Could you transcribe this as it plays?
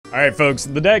Alright folks,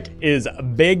 the deck is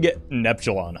Big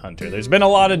Neptulon Hunter. There's been a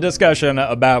lot of discussion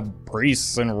about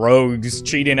priests and rogues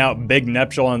cheating out big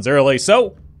Neptulons early,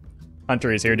 so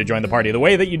Hunter is here to join the party. The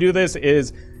way that you do this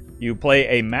is you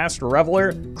play a Masked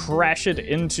Reveler, crash it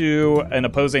into an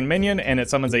opposing minion, and it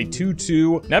summons a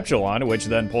 2/2 Neptulon, which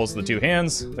then pulls the two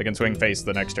hands that can swing face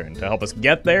the next turn. To help us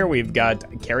get there, we've got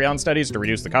Carrion Studies to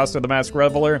reduce the cost of the Masked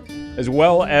Reveler, as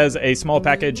well as a small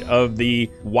package of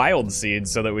the Wild Seeds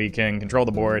so that we can control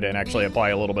the board and actually apply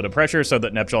a little bit of pressure so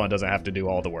that Neptulon doesn't have to do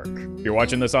all the work. If you're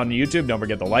watching this on YouTube, don't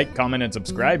forget to like, comment, and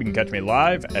subscribe. You can catch me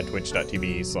live at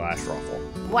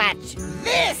twitch.tv/Roffle. Watch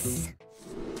this!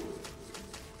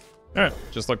 Alright,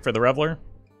 just look for the Reveler.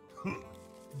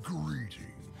 Greetings.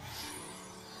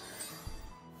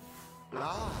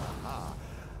 Ah,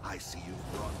 I see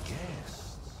you've brought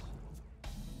guests.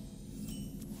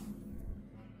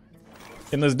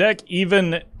 Can this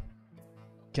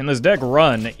deck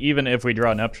run even if we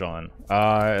draw Neptulon?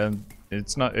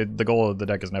 It's not. The goal of the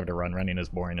deck is never to run. Running is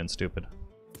boring and stupid.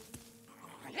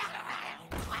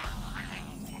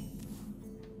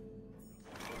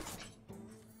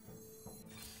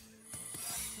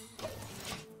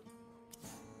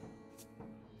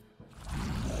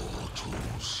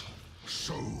 Mortals,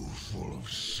 so full of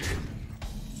sin.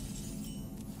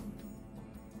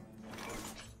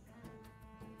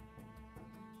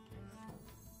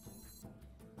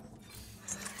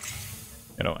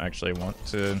 I don't actually want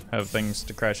to have things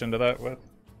to crash into that with.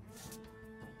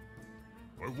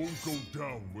 I won't go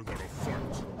down without a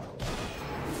fight.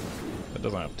 It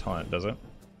doesn't have taunt, does it?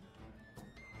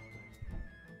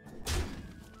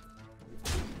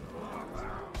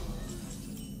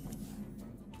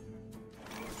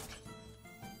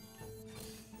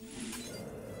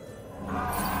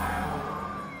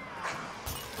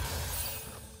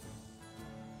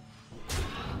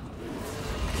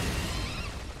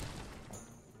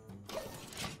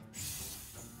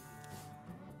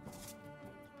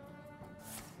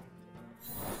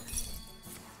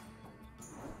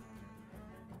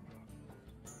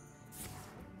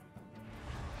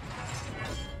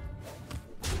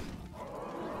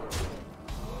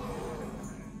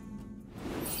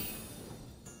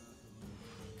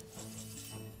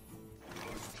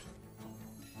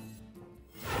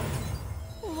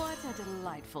 What a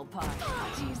delightful party.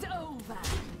 Party's over.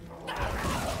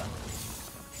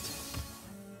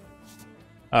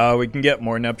 We can get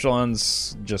more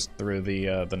Neptulons just through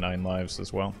the 9 lives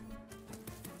as well.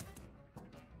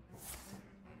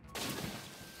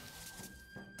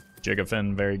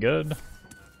 Jigafin, very good.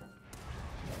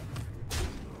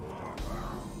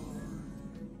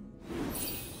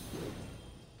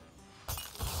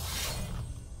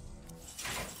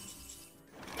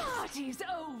 Party's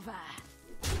over.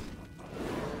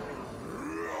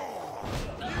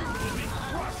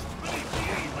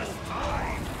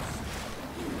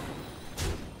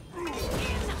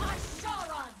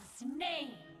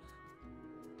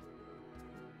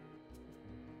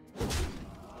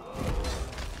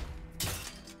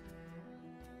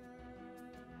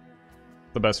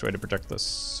 The best way to protect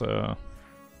this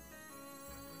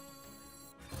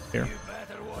here.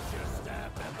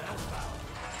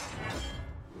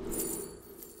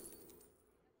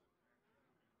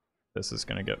 This is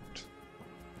gonna get,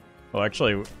 well,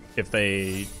 actually, if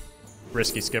they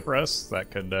risky skipper us, that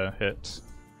could hit.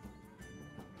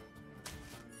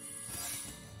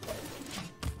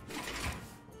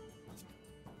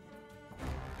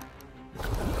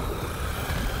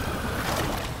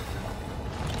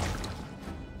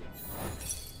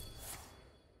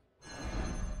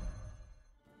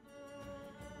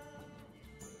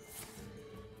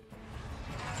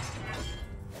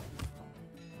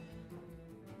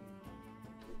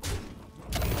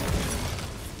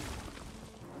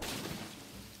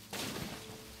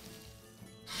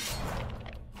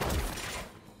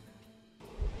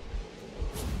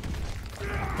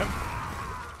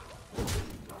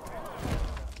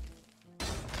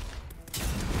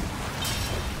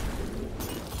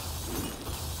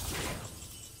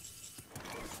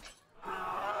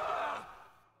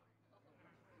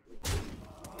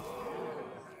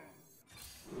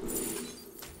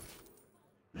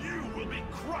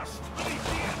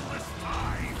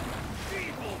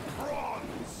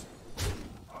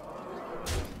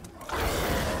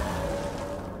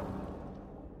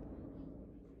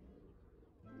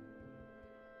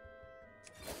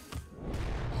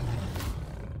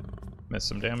 Miss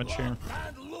some damage here.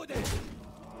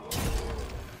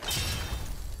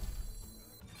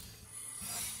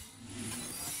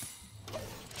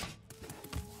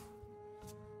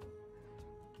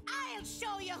 I'll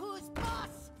show you who's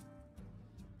boss!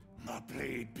 My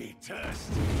blade be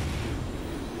thirsty.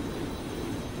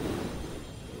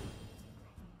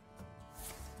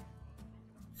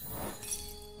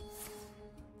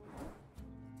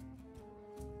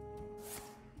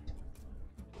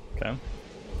 Okay.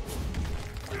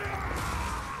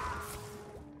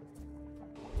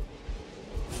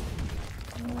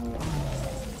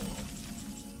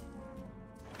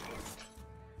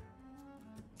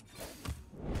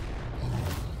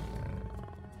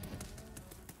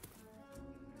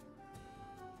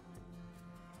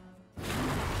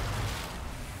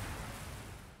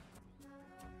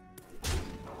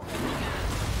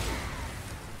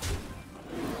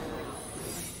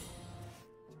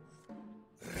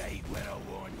 Right where I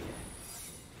want you.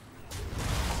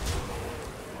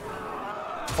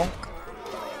 Bonk.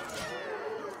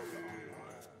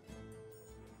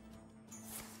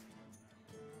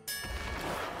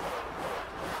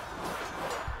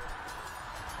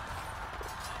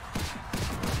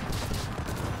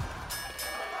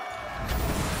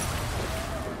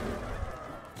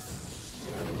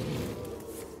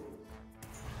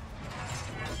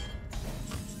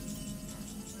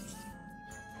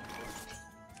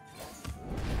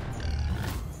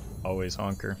 Always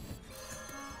honker.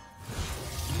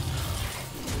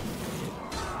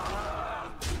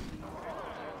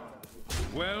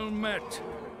 Well met.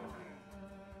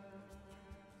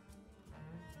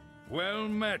 Well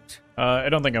met. I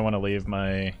don't think I want to leave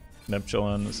my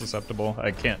Neptulon susceptible.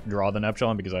 I can't draw the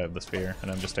Neptulon because I have the sphere,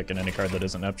 and I'm just taking any card that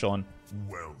isn't Neptulon.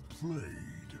 Well played.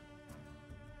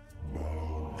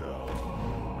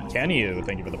 Can you?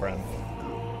 Thank you for the prime.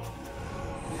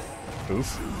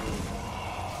 Oof.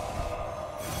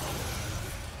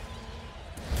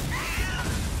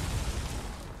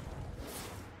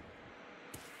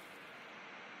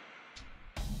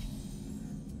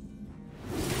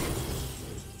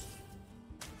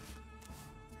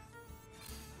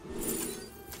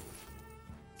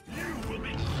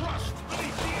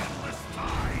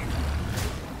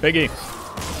 Biggie.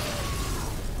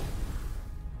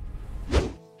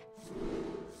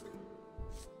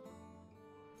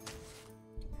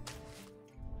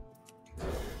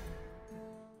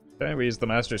 Okay, we use the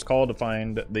Master's Call to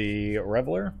find the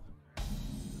Reveler.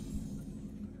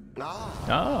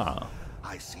 Ah.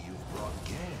 I see you've brought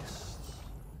guests.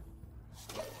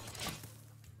 Wow!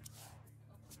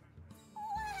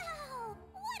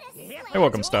 What a Hey,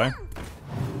 welcome, Stag.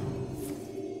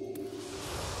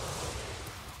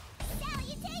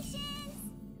 salutations!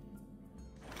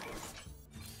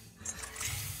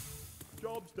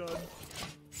 Job's done.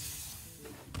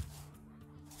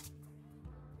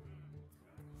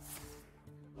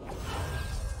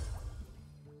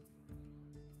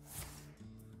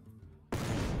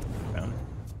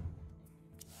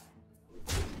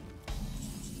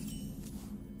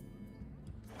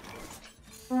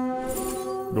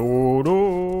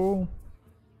 Do.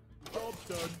 Job's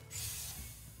done.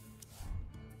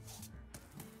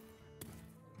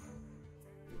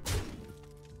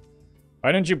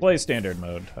 Why didn't you play standard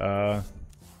mode?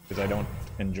 Because I don't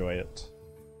enjoy it.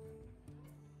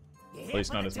 At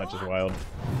least not as much as wild.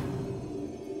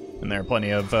 And there are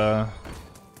plenty of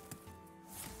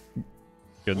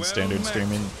good standard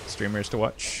streamers to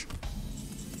watch.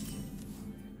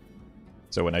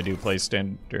 So when I do play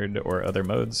standard or other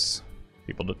modes,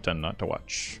 people tend not to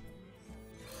watch.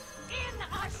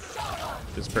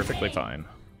 It's perfectly fine.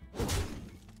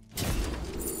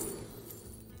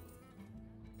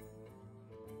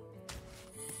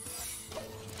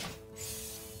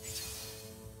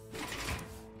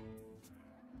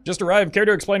 Just arrived. Care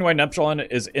to explain why Neptulon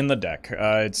is in the deck?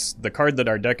 It's the card that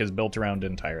our deck is built around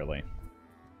entirely.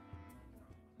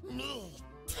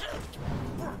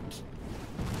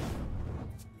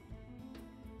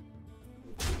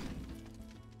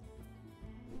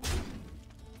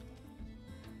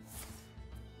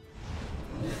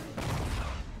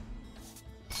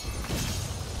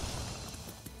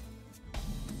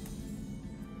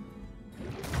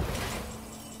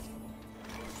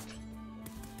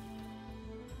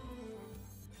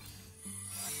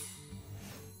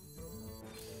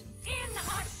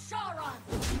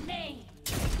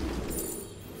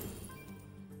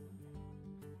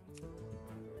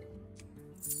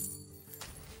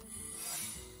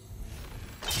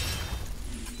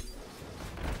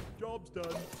 Job's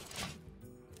done.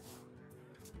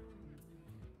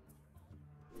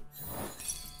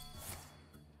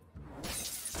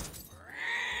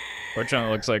 Fortunately,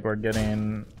 it looks like we're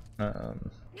getting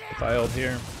defiled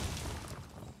here.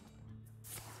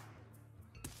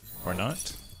 Or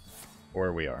not.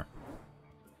 Or we are.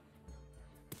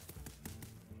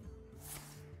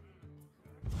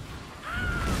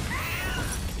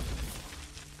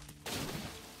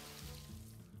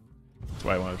 That's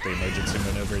why I went with the emergency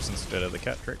maneuvers instead of the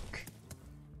cat trick.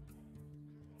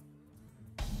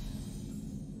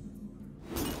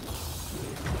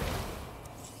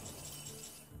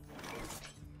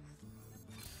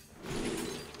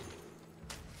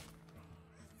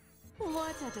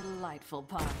 What a delightful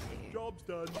party. Job's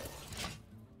done.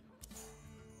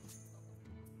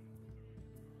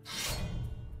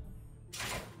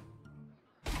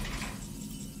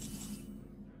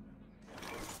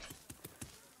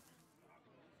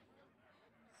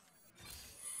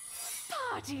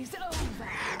 Party's over.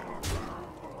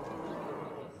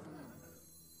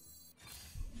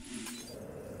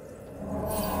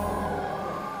 What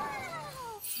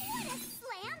a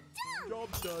slam dunk!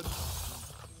 Job's done.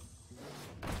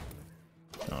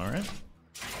 All right.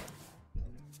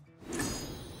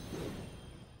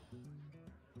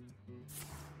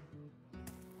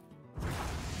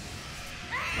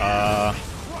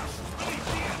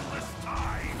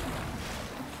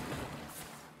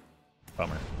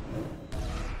 Bummer.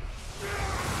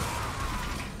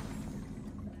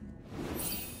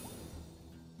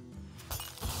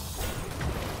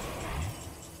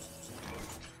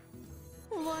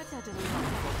 What a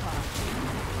delightful party.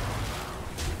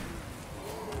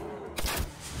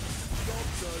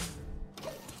 Job's done.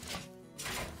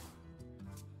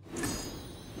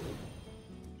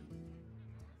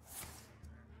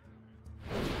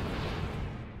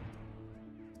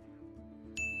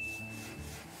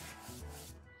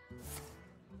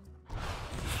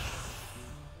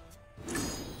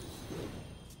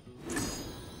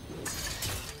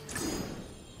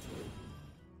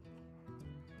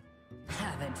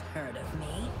 Haven't heard of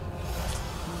me?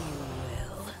 You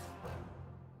will.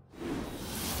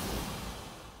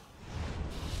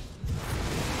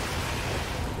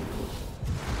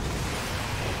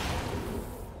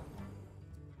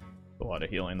 A lot of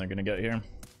healing they're gonna get here.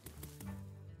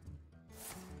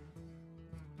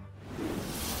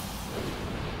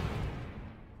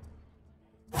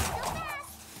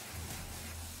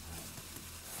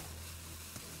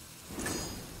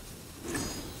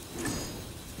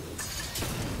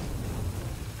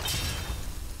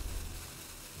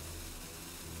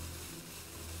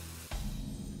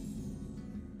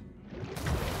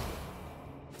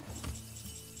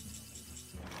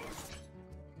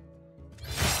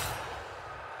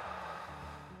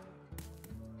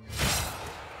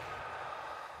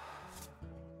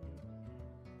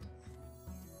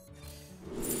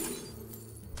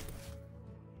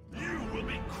 You will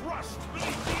be crushed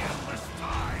beneath the endless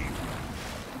tide.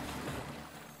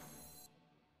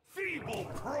 Feeble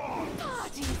prawns.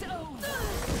 Party's over.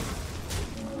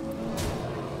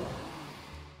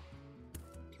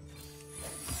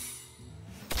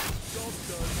 Job's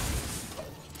done.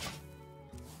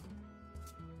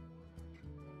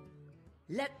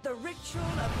 Let the ritual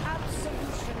of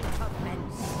absolution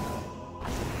commence.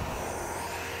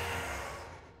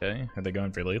 Okay, are they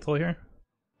going for lethal here?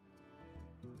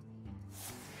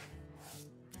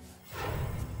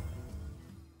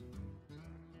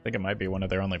 I think it might be one of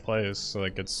their only plays, so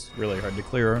like it's really hard to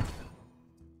clear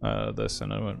this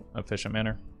in an efficient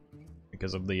manner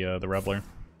because of the Reveler.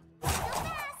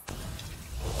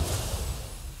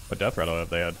 What death rattle have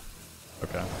they had?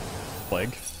 Okay,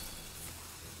 plague,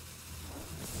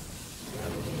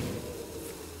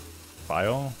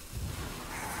 file.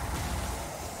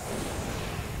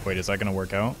 Wait, is that gonna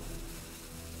work out?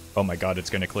 Oh my god,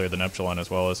 it's gonna clear the Neptulon as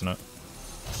well, isn't it?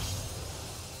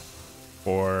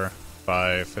 4,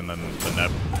 5, and then the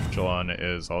Neptulon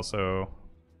is also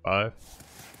 5.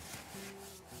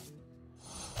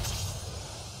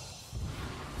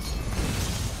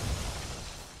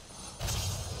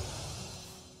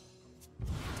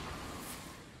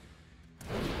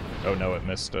 Oh no, it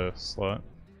missed a slot.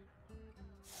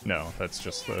 No, that's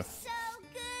just the... So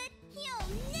good, you'll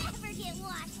never get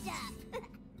washed up.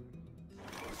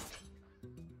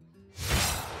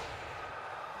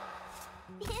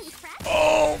 Impressive.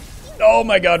 Oh! Oh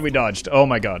my god, we dodged. Oh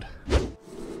my god. It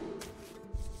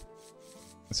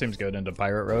seems good into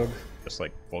Pirate Rogue. Just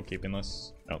like full keeping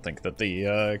this. I don't think that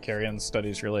the Carrion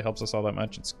Studies really helps us all that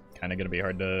much. It's kind of going to be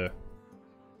hard to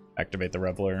activate the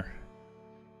Reveler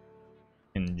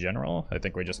in general. I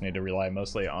think we just need to rely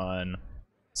mostly on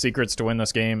secrets to win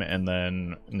this game and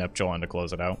then Neptulon to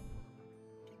close it out.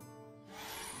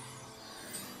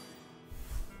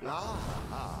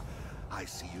 Ah, I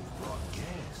see you've brought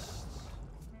guests.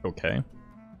 Okay.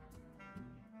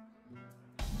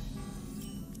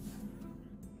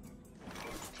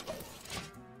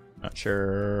 Not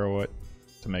sure what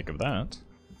to make of that.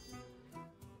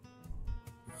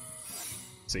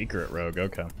 Secret Rogue,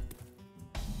 okay.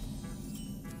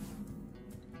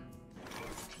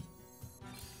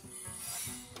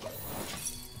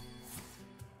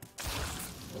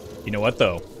 You know what,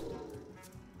 though?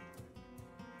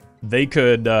 They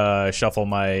could shuffle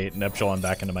my Neptulon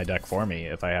back into my deck for me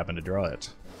if I happen to draw it.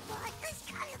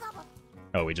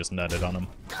 Oh, we just nutted on him.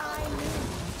 I knew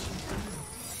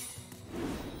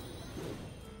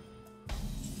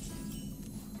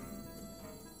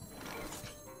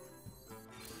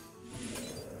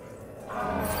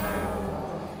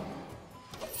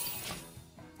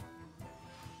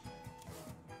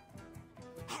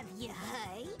Yay!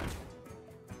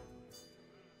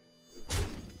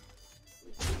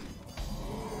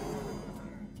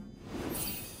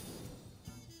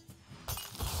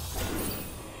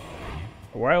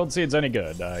 Are wild seeds any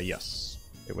good? Yes.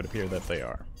 It would appear that they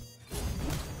are.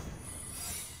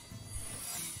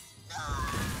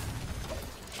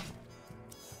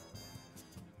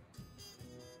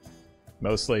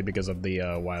 Mostly because of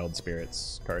the Wild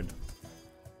Spirits card.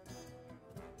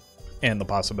 And the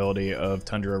possibility of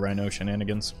Tundra Rhino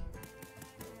shenanigans.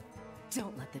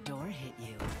 Don't let the door hit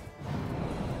you.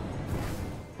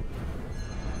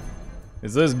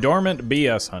 Is this Dormant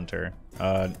BS Hunter?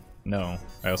 No.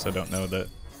 I also don't know that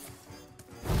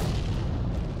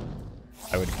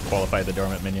I would qualify the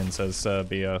Dormant minions as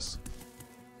BS.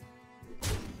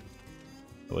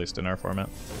 At least in our format.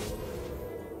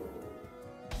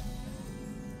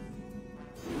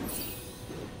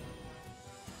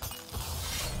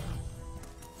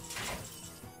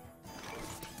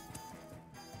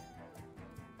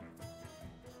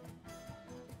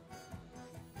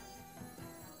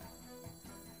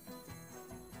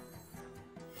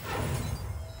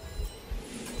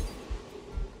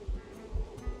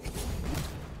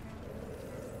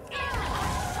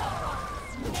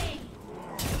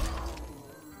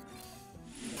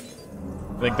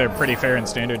 I think they're pretty fair in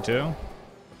standard too.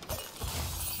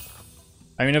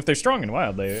 I mean, if they're strong in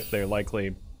wild, they're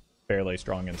likely fairly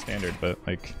strong in standard, but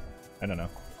like, I don't know.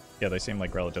 Yeah, they seem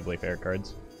like relatively fair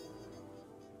cards.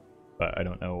 But I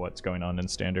don't know what's going on in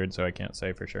standard, so I can't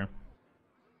say for sure.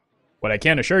 What I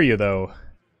can assure you, though,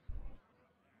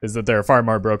 is that there are far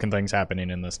more broken things happening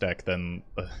in this deck than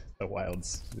the wild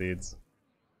seeds.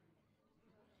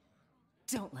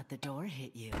 Don't let the door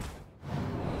hit you.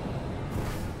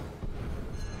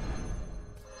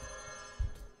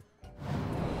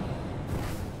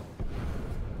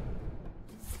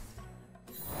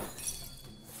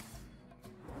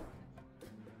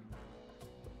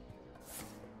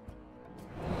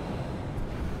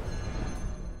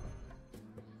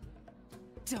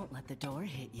 Don't let the door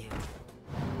hit you.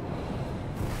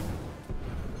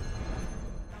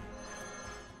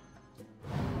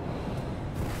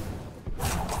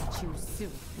 Too soon.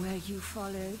 Where you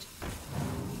followed.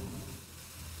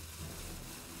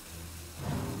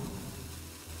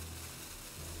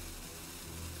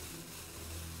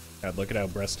 God, look at how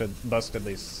busted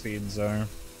these seeds are.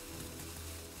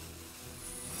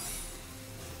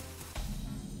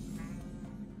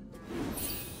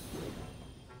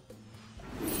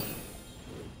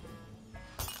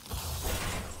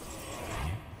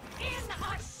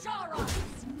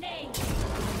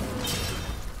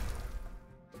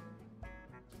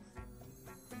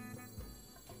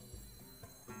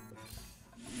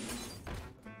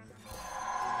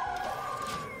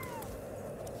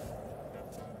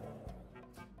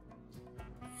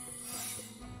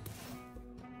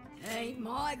 Ain't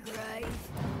my grave.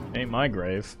 Ain't my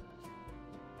grave.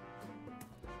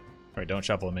 Alright, don't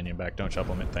shuffle a minion back. Don't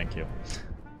shuffle a minion. Thank you.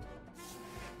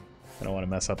 I don't want to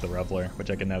mess up the Reveler,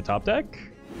 which I can now top deck.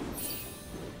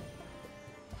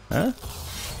 Huh?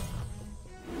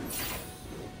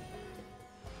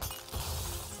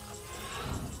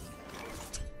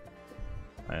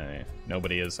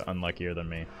 Nobody is unluckier than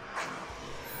me.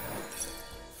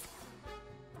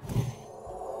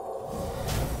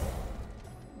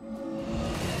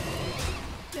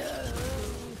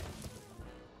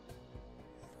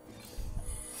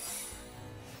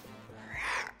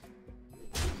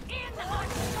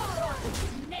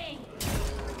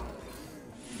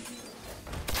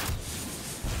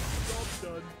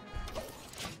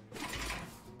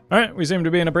 Alright, we seem to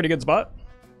be in a pretty good spot.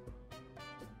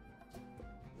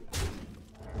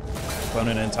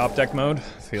 Opponent in top deck mode.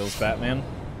 Feels Batman.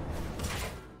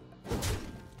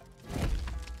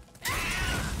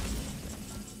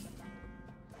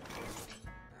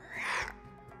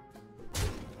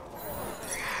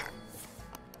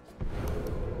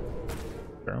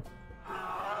 Sure.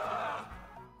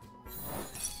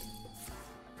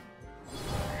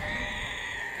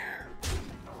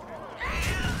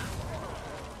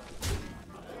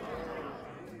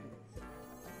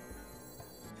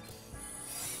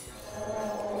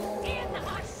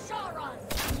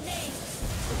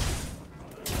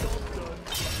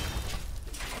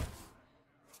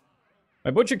 My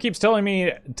butcher keeps telling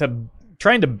me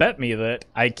trying to bet me that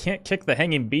I can't kick the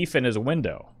hanging beef in his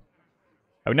window.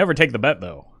 I would never take the bet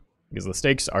though, because the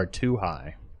stakes are too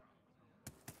high.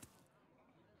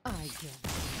 I guess.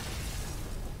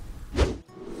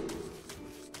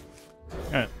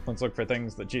 Alright, let's look for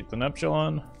things that cheat the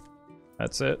Neptulon.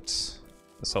 That's it.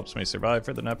 This helps me survive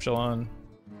for the Neptulon.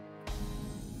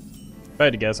 If I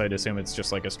had to guess, I'd assume it's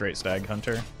just like a straight Stag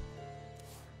Hunter.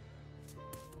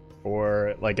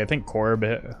 where, like, I think Korb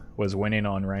was winning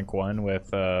on rank 1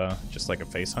 with just like a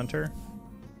face hunter.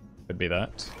 Could be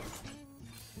that.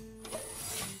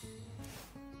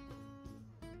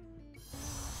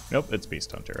 Nope, it's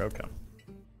Beast Hunter. Okay.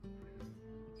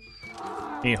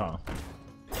 Yeehaw.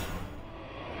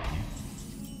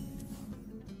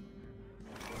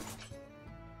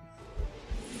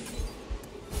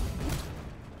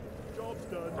 Job's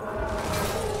done.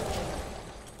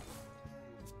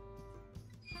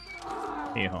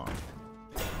 Yeehaw.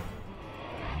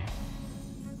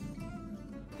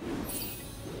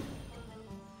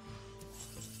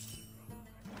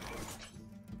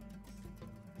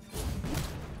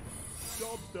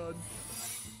 Job's done.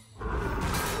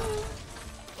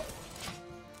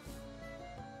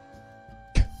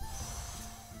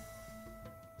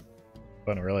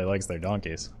 Fun really likes their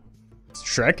donkeys.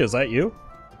 Shrek, is that you?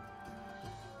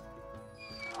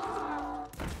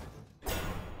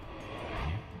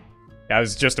 I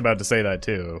was just about to say that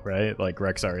too, right? Like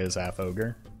Rexar is half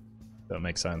ogre. So it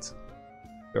makes sense.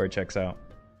 Story checks out.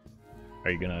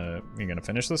 Are you gonna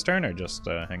finish this turn or just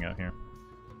hang out here?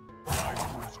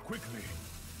 I moves quickly.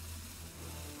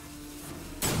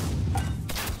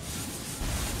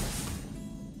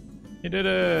 You did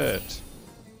it!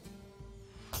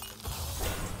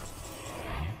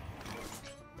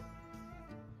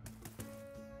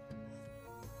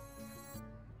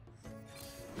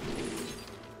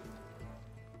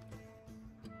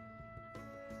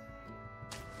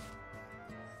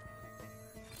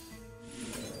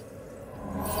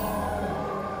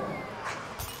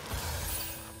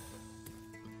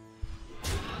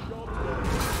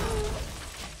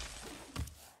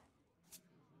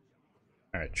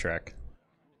 Alright, Shrek.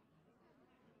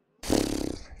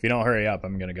 If you don't hurry up,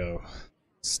 I'm gonna go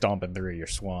stomping through your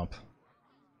swamp.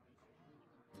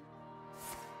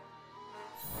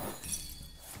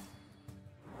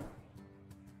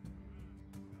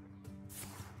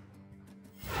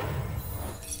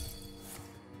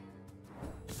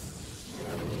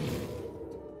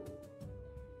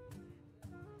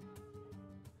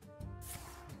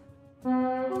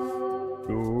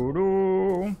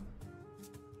 Doo-doo.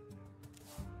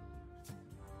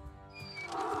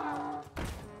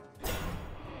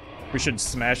 We should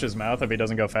smash his mouth if he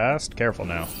doesn't go fast. Careful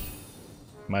now.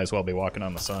 Might as well be walking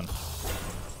on the sun.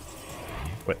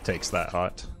 What takes that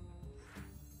hot?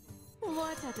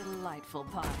 What a delightful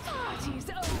party. Party's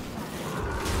over.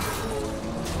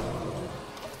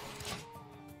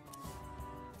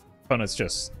 Opponent's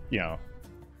just, you know,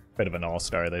 bit of an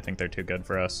all-star. They think they're too good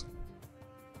for us.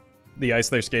 The ice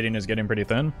they're skating is getting pretty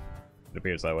thin. It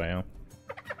appears that way, huh?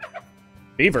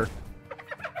 Beaver!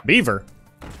 Beaver!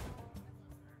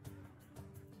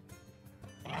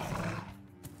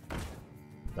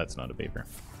 That's not a beaver.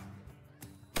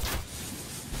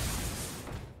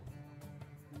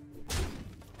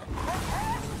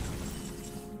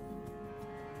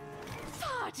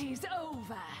 Party's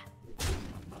over.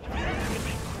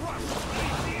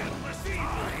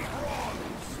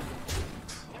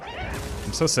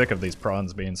 I'm so sick of these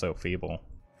prawns being so feeble.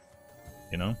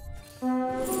 You know?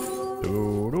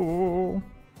 Doo-doo.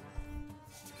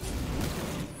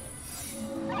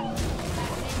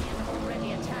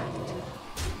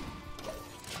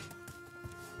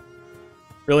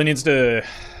 Really needs to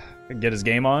get his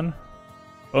game on.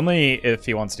 Only if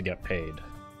he wants to get paid.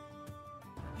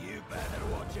 You better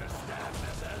watch your step,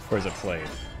 missus. Or is it played?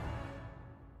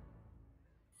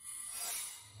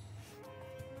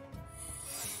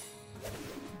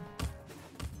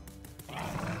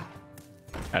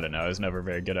 I don't know, I was never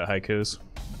very good at haikus.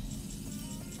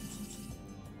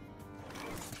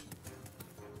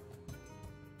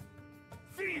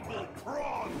 Feeble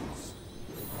prawns.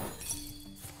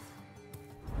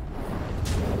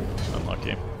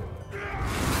 Unlucky.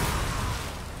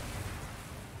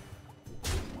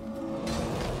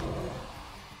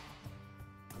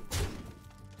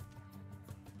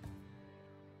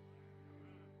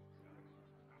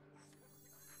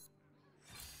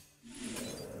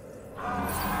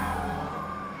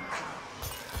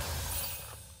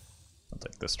 I'll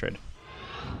take this trade.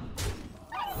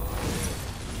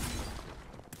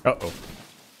 Uh-oh.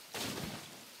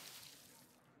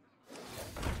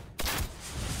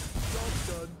 Job's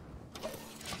done.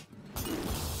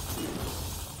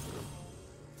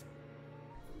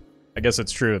 I guess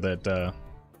it's true that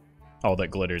all that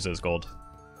glitters is gold.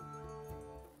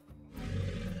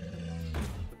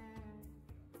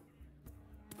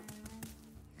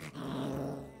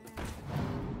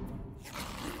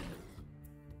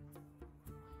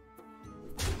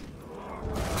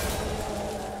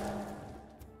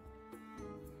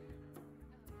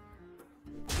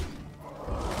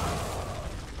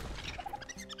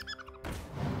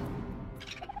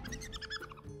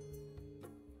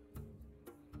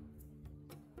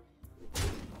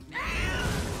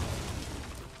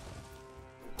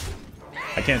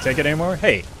 I can't take it anymore?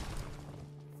 Hey,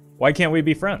 why can't we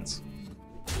be friends?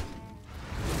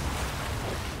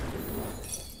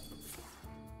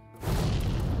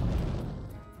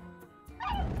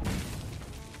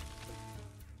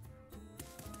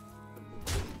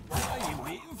 What are you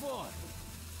waiting for?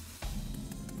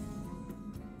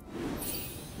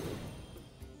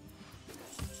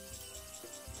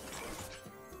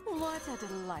 What a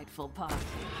delightful party.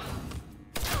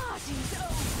 Party's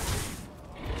over.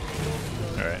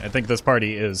 Alright, I think this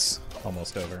party is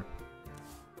almost over.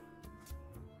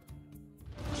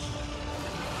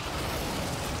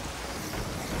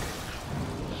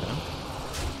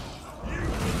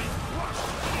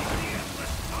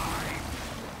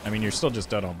 I mean, you're still just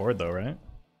dead on board though, right?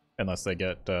 Unless they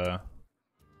get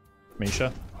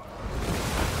Misha.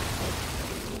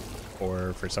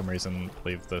 Or for some reason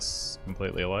leave this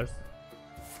completely alive.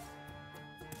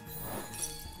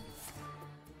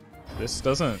 This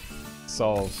doesn't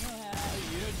solve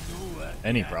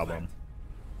any problem.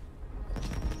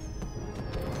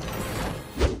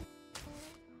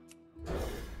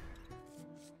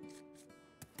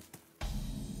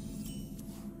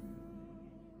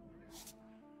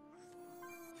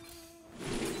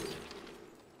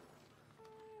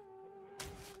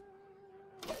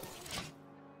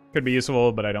 Could be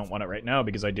useful, but I don't want it right now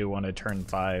because I do want to turn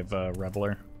 5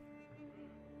 Reveler.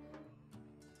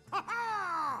 Pirates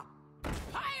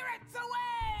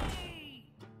away!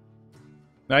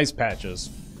 Nice patches.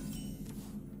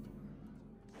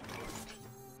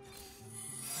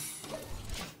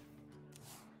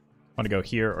 Want to go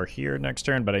here or here next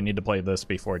turn, but I need to play this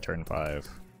before turn 5.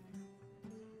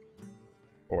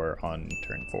 Or on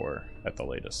turn 4 at the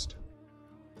latest.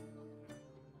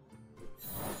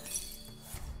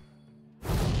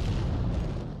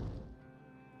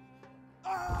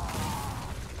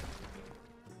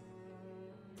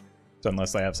 So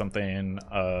unless I have something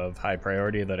of high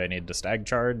priority that I need to Stag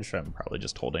Charge, I'm probably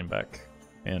just holding back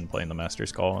and playing the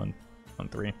Master's Call on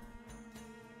 3.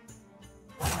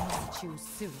 Too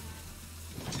soon.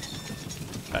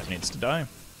 That needs to die.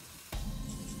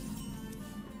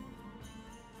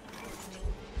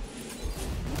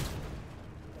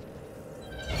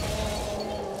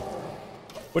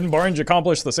 Wouldn't Barnes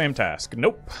accomplish the same task?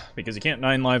 Nope, because you can't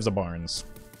 9 lives of Barnes.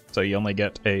 So you only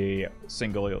get a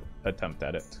single attempt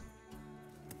at it.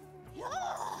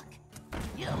 Look!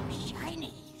 You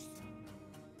shinies!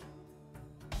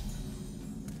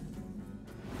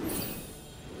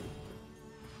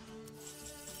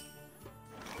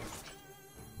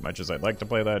 Much as I'd like to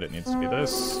play that, it needs to be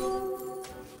this.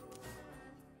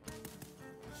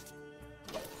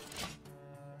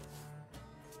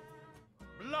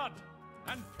 Blood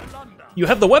and plunder. You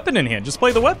have the weapon in hand, just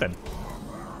play the weapon.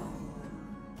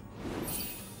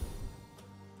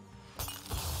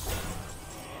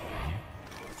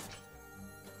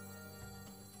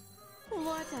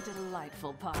 What a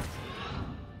delightful party.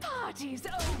 Party's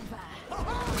over.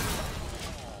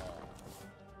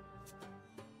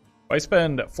 Why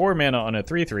spend 4 mana on a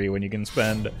 3/3 when you can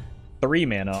spend 3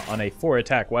 mana on a 4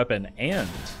 attack weapon and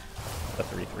a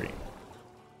 3/3?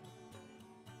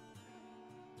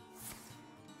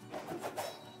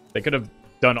 They could have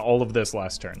done all of this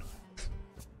last turn.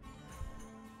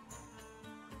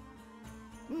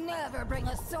 Never bring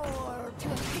a sword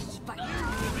to a fish fight.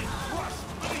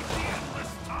 Crushed beneath the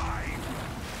endless tide.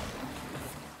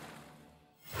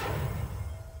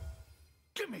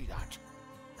 Give me that.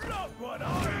 Not what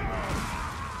I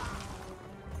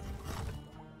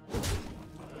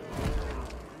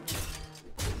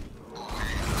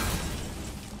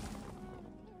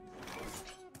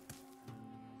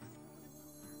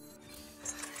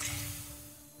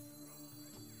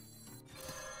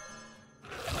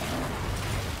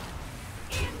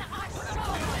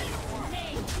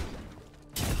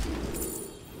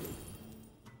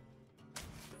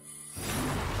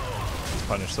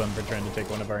Punish them for trying to take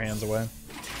one of our hands away.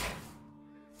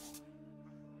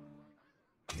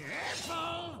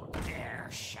 Careful, they're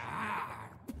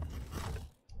sharp.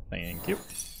 Thank you.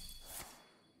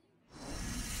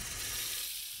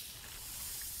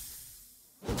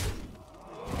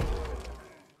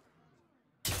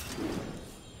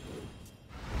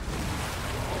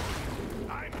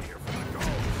 I'm here for the gold.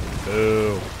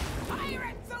 Boo.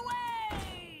 Pirates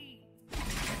away!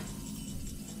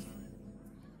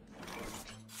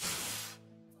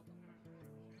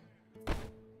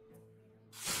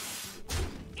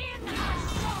 In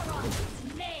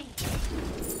Asura's name!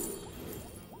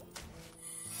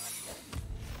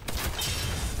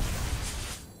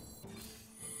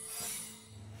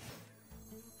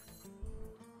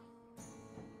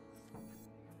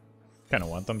 Kind of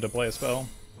want them to play a spell.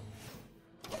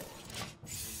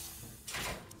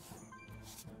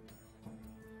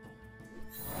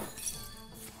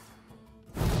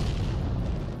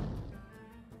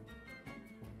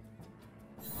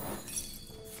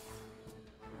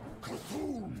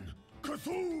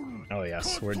 Cthulhu! Oh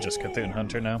yes, we're just Cthulhu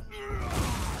Hunter now.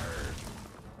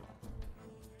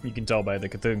 You can tell by the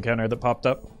Cthulhu counter that popped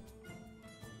up.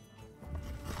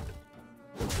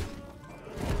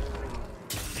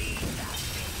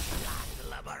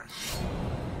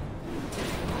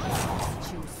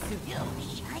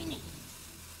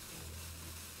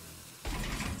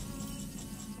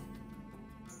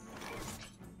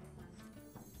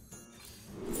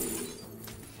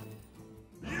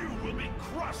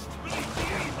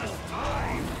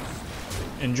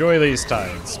 Enjoy these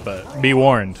tides, but be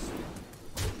warned.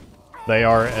 They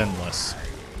are endless.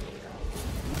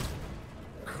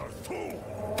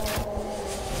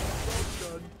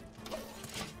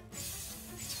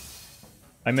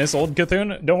 I miss old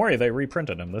Cthulhu. Don't worry, they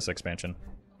reprinted him this expansion.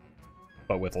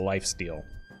 But with lifesteal.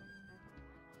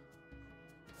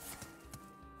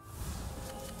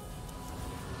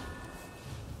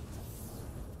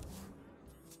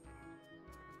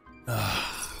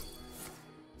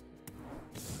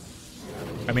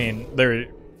 I mean, there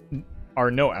are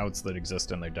no outs that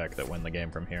exist in their deck that win the game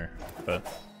from here, but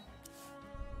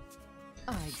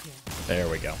there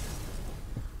we go.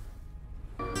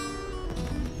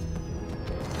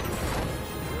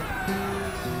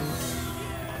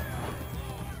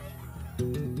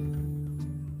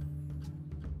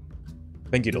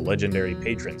 Thank you to legendary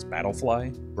patrons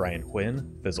Battlefly, Brian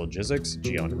Quinn, Fizzle Jizzix,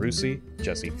 Gion Rusi,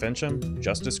 Jesse Fincham,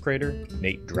 Justice Crater,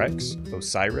 Nate Drex,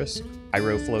 Osiris,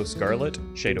 Hyroflow Scarlet,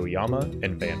 Shadow Yama,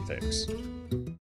 and Vanfix.